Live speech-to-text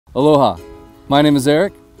Aloha, my name is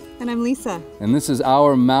Eric. And I'm Lisa. And this is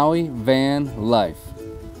our Maui van life.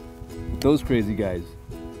 With those crazy guys.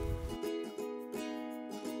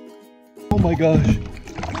 Oh my gosh.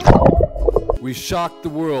 We shocked the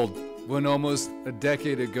world when almost a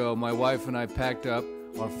decade ago, my wife and I packed up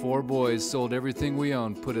our 4 boys, sold everything we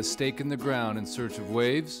owned, put a stake in the ground in search of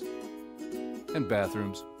waves and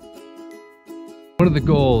bathrooms. One of the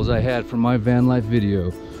goals I had for my van life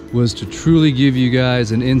video was to truly give you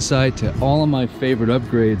guys an insight to all of my favorite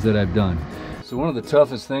upgrades that I've done. So one of the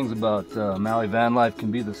toughest things about Maui van life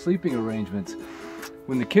can be the sleeping arrangements.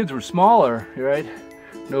 When the kids were smaller, right,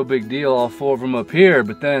 no big deal, all 4 of them up here,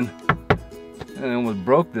 but then I almost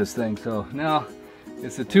broke this thing. So now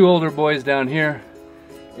it's the 2 older boys down here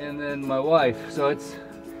and then my wife. So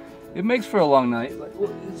it makes for a long night.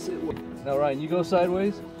 Now Ryan, you go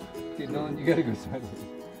sideways. Okay, Nolan, you gotta go sideways.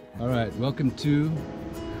 All right, welcome to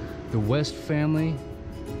the West Family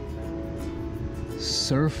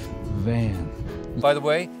Surf Van. By the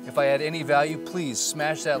way, if I add any value, please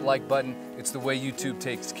smash that like button. It's the way YouTube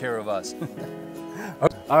takes care of us.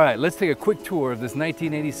 All right, let's take a quick tour of this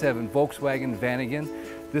 1987 Volkswagen Vanagon.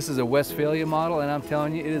 This is a Westphalia model, and I'm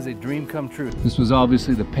telling you, it is a dream come true. This was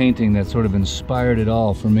obviously the painting that sort of inspired it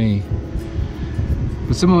all for me.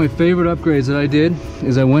 But some of my favorite upgrades that I did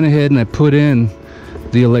is I went ahead and I put in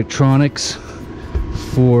the electronics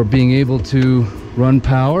for being able to run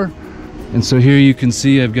power. And so here you can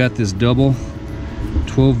see I've got this double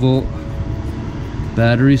 12-volt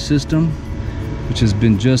battery system, which has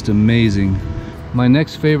been just amazing. My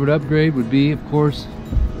next favorite upgrade would be, of course,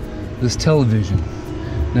 this television.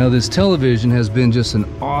 Now this television has been just an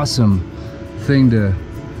awesome thing to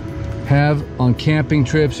have on camping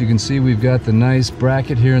trips. You can see we've got the nice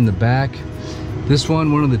bracket here in the back. This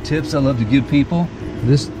one of the tips I love to give people,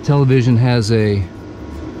 this television has a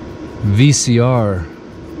VCR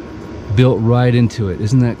built right into it.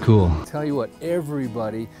 Isn't that cool? I'll tell you what,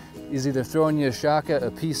 everybody is either throwing you a shaka, a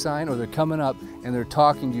peace sign, or they're coming up and they're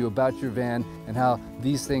talking to you about your van and how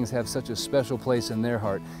these things have such a special place in their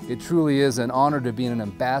heart. It truly is an honor to be an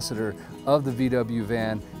ambassador of the VW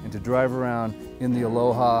van and to drive around in the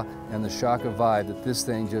aloha and the shaka vibe that this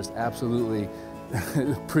thing just absolutely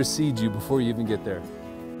precedes you before you even get there.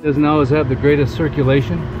 It doesn't always have the greatest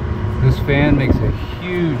circulation. This fan makes a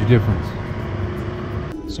huge difference.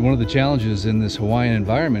 So one of the challenges in this Hawaiian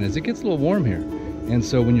environment is it gets a little warm here. And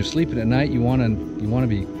so when you're sleeping at night, you want to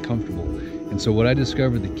be comfortable. And so what I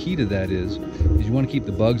discovered the key to that is you want to keep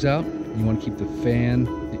the bugs out. You want to keep the fan,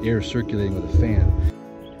 the air circulating with a fan.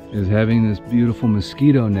 Is having this beautiful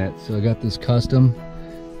mosquito net. So I got this custom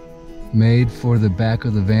made for the back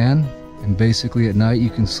of the van. And basically at night you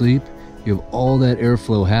can sleep. You have all that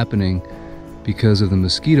airflow happening because of the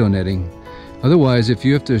mosquito netting. Otherwise, if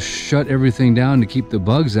you have to shut everything down to keep the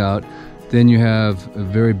bugs out, then you have a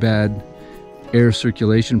very bad air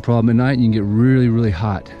circulation problem at night and you can get really, really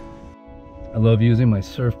hot. I love using my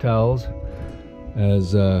surf towels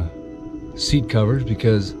as seat covers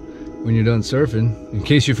because when you're done surfing, in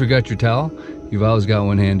case you forgot your towel, you've always got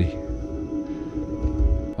one handy.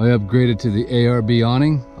 I upgraded to the ARB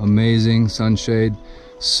awning. Amazing sunshade.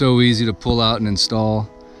 So easy to pull out and install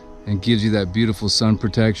and gives you that beautiful sun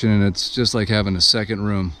protection, and it's just like having a second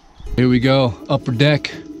room. Here we go, upper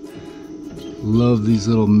deck. Love these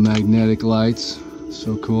little magnetic lights,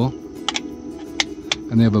 so cool.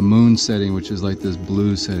 And they have a moon setting, which is like this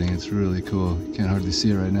blue setting. It's really cool. You can't hardly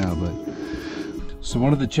see it right now, but. So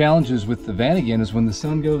one of the challenges with the Vanagon is when the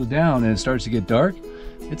sun goes down and it starts to get dark,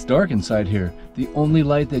 it's dark inside here. The only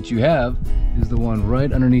light that you have is the one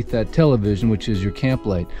right underneath that television, which is your camp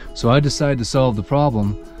light. So I decided to solve the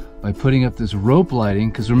problem by putting up this rope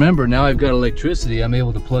lighting, because remember, now I've got electricity, I'm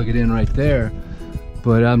able to plug it in right there.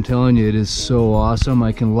 But I'm telling you, it is so awesome.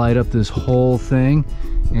 I can light up this whole thing,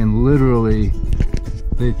 and literally,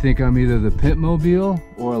 they think I'm either the Pitmobile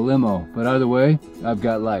or a limo. But either way, I've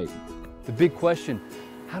got light. The big question,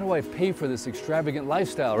 how do I pay for this extravagant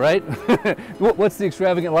lifestyle, right? What's the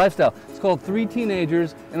extravagant lifestyle? It's called 3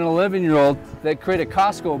 teenagers and an 11-year-old that create a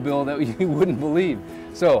Costco bill that you wouldn't believe.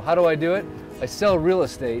 So how do I do it? I sell real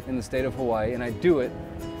estate in the state of Hawaii, and I do it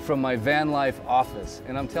from my van life office.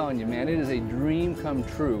 And I'm telling you, man, it is a dream come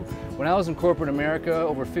true. When I was in corporate America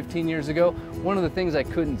over 15 years ago, one of the things I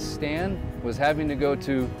couldn't stand was having to go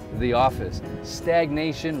to the office.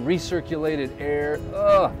 Stagnation, recirculated air,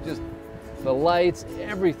 just the lights,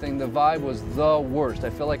 everything, the vibe was the worst.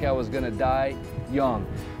 I felt like I was gonna die young.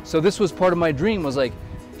 So this was part of my dream, was like,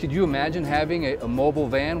 could you imagine having a mobile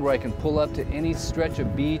van where I can pull up to any stretch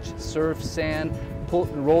of beach, surf, sand,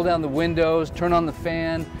 roll down the windows, turn on the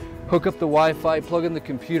fan, hook up the Wi-Fi, plug in the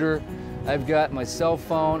computer, I've got my cell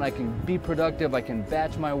phone, I can be productive, I can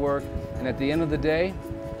batch my work, and at the end of the day,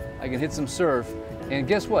 I can hit some surf. And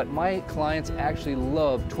guess what? My clients actually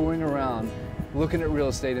love touring around, looking at real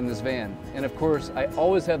estate in this van. And of course, I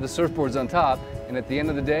always have the surfboards on top, and at the end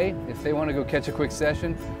of the day, if they want to go catch a quick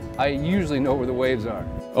session, I usually know where the waves are.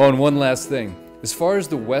 Oh, and one last thing. As far as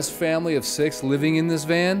the West family of 6 living in this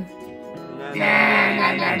van,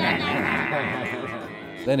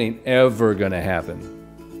 that ain't ever gonna happen.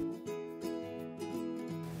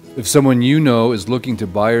 If someone you know is looking to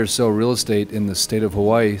buy or sell real estate in the state of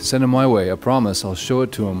Hawaii, send them my way. I promise I'll show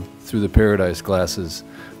it to them through the Paradise glasses.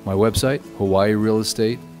 My website,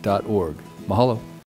 hawaiirealestate.org. Mahalo.